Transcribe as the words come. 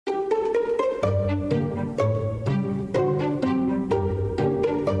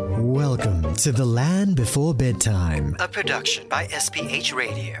to The Land Before Bedtime, a production by SPH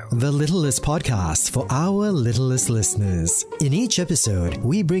Radio, the littlest podcast for our littlest listeners. In each episode,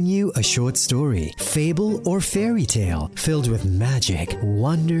 we bring you a short story, fable, or fairy tale filled with magic,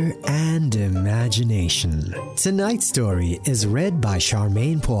 wonder, and imagination. Tonight's story is read by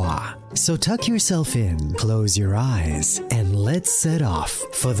Charmaine Poir. So tuck yourself in, close your eyes, and let's set off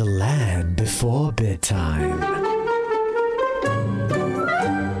for The Land Before Bedtime.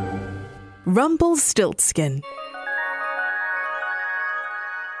 Rumplestiltskin.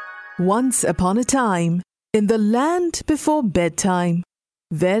 Once upon a time, in the land before bedtime,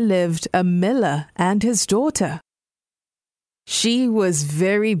 there lived a miller and his daughter. She was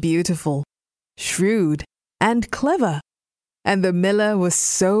very beautiful, shrewd, and clever, and the miller was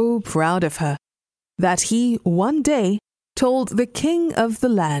so proud of her that he one day told the king of the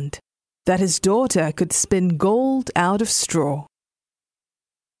land that his daughter could spin gold out of straw.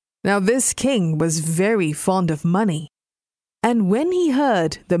 Now this king was very fond of money, and when he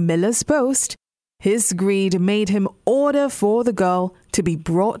heard the miller's boast, his greed made him order for the girl to be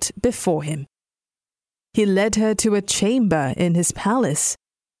brought before him. He led her to a chamber in his palace,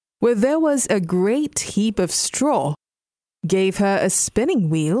 where there was a great heap of straw, gave her a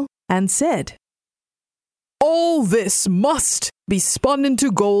spinning wheel, and said, "All this must be spun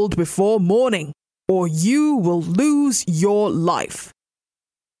into gold before morning, or you will lose your life."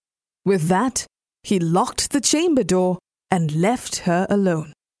 With that, he locked the chamber door and left her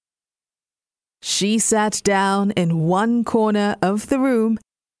alone. She sat down in one corner of the room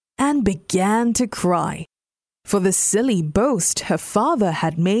and began to cry, for the silly boast her father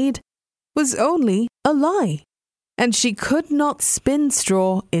had made was only a lie, and she could not spin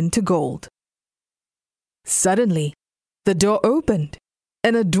straw into gold. Suddenly, the door opened,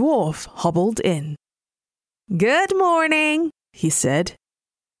 and a dwarf hobbled in. "Good morning," he said.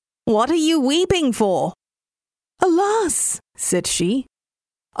 "What are you weeping for?" "Alas," said she,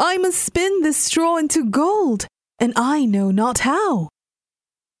 "I must spin this straw into gold, and I know not how."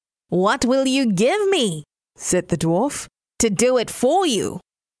 "What will you give me," said the dwarf, "to do it for you?"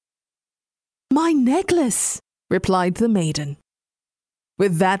 "My necklace," replied the maiden.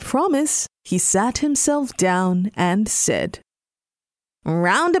 With that promise, he sat himself down and said,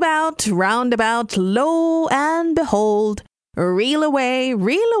 round about, lo and behold, reel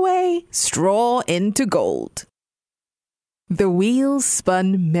away, straw into gold." The wheels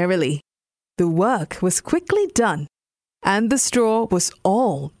spun merrily. The work was quickly done, and the straw was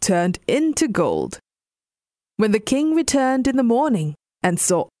all turned into gold. When the king returned in the morning and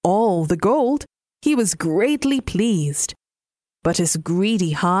saw all the gold, he was greatly pleased, but his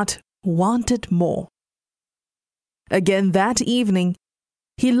greedy heart wanted more. Again that evening,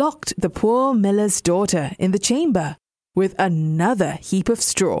 he locked the poor miller's daughter in the chamber with another heap of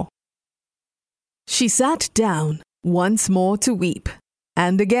straw. She sat down once more to weep,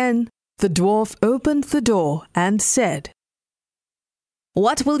 and again the dwarf opened the door and said,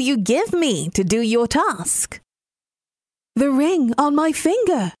 "What will you give me to do your task?" "The ring on my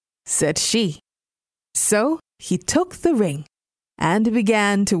finger," said she. So he took the ring and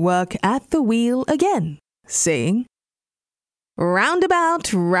began to work at the wheel again, saying, round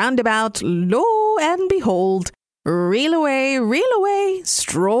about, lo and behold, reel away,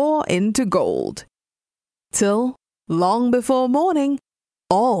 straw into gold. Till, long before morning,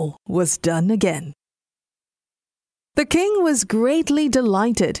 all was done again. The king was greatly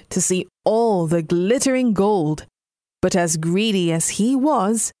delighted to see all the glittering gold, but as greedy as he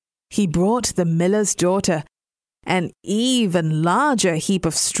was, he brought the miller's daughter an even larger heap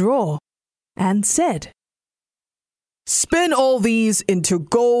of straw, and said, "Spin all these into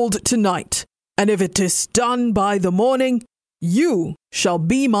gold tonight, and if it is done by the morning, you shall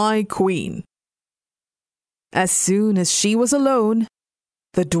be my queen." As soon as she was alone,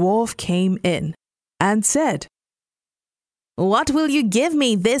 the dwarf came in and said, "What will you give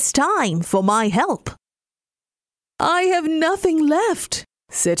me this time for my help?" "I have nothing left,"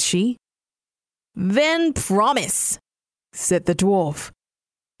 said she. "Then promise," said the dwarf,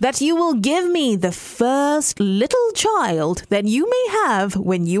 "that you will give me the first little child that you may have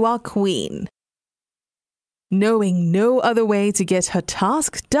when you are queen." Knowing no other way to get her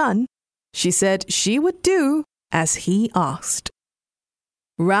task done, she said she would do as he asked.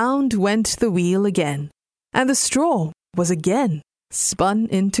 Round went the wheel again, and the straw was again spun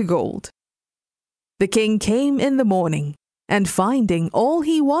into gold. The king came in the morning, and finding all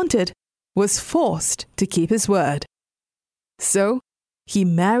he wanted, was forced to keep his word. So he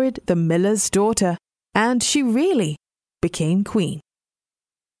married the miller's daughter, and she really became queen.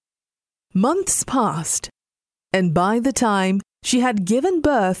 Months passed, and by the time she had given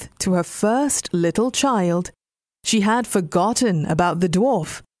birth to her first little child, she had forgotten about the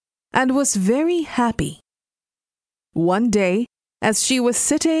dwarf and was very happy. One day, as she was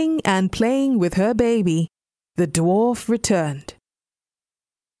sitting and playing with her baby, the dwarf returned.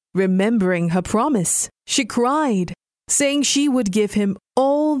 Remembering her promise, she cried, saying she would give him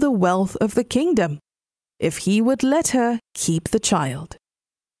all the wealth of the kingdom if he would let her keep the child.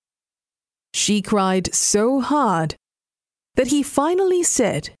 She cried so hard that he finally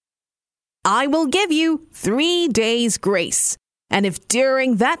said, "I will give you 3 days' grace, and if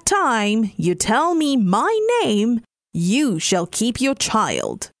during that time you tell me my name, you shall keep your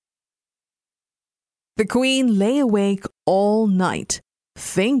child." The queen lay awake all night,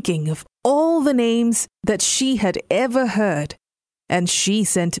 thinking of all the names that she had ever heard, and she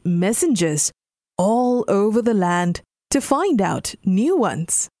sent messengers all over the land to find out new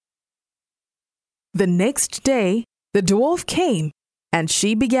ones. The next day, the dwarf came, and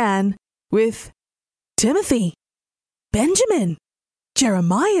she began with Timothy, Benjamin,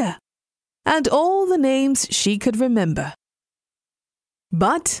 Jeremiah, and all the names she could remember.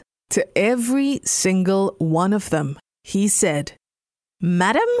 But to every single one of them, he said,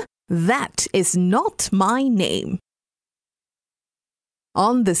 "Madam, that is not my name."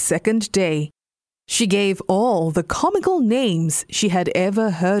 On the second day, she gave all the comical names she had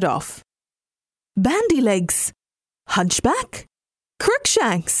ever heard of. Bandylegs, Hunchback,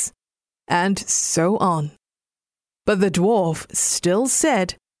 Crookshanks, and so on. But the dwarf still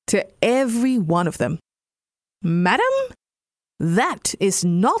said to every one of them, "Madam, that is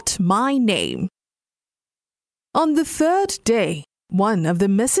not my name." On the third day, one of the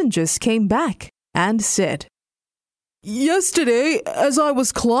messengers came back and said, "Yesterday, as I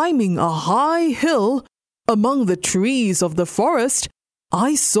was climbing a high hill among the trees of the forest,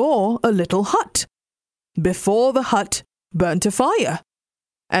 I saw a little hut. Before the hut burnt a fire,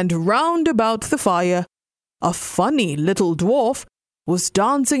 and round about the fire a funny little dwarf was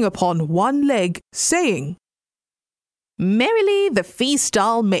dancing upon one leg, saying, 'Merrily the feast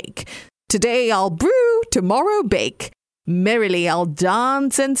I'll make. Today I'll brew, tomorrow bake. Merrily I'll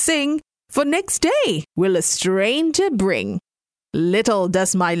dance and sing, for next day will a stranger bring. Little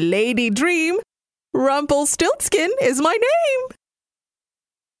does my lady dream, Rumplestiltskin is my name.'"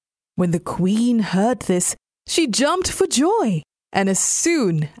 When the queen heard this, she jumped for joy, and as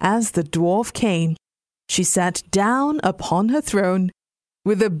soon as the dwarf came, she sat down upon her throne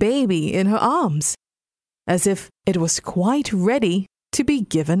with the baby in her arms, as if it was quite ready to be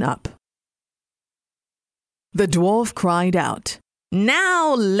given up. The dwarf cried out,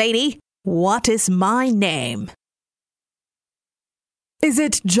 "Now, lady, what is my name?" "Is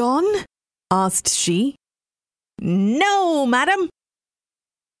it John?" asked she. "No, madam."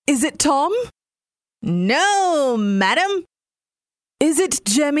 "Is it Tom?" "No, madam." "Is it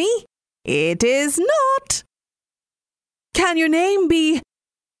Jemmy?" "It is not." "Can your name be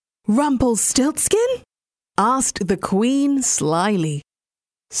Rumplestiltskin?" asked the queen slyly.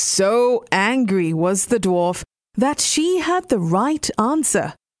 So angry was the dwarf that she had the right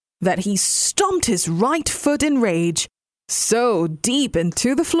answer, that he stomped his right foot in rage so deep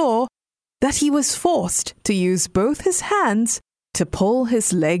into the floor that he was forced to use both his hands to pull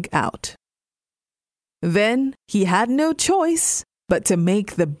his leg out. Then he had no choice but to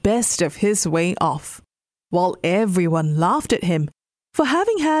make the best of his way off, while everyone laughed at him for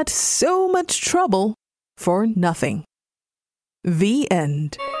having had so much trouble for nothing. The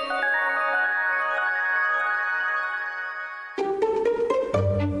end.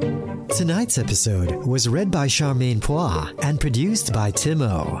 Tonight's episode was read by Charmaine Poix and produced by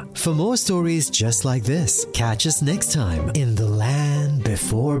Timo. For more stories just like this, catch us next time in The Land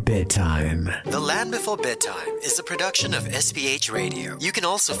Before Bedtime. The Land Before Bedtime is a production of SPH Radio. You can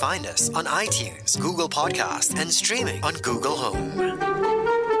also find us on iTunes, Google Podcasts, and streaming on Google Home.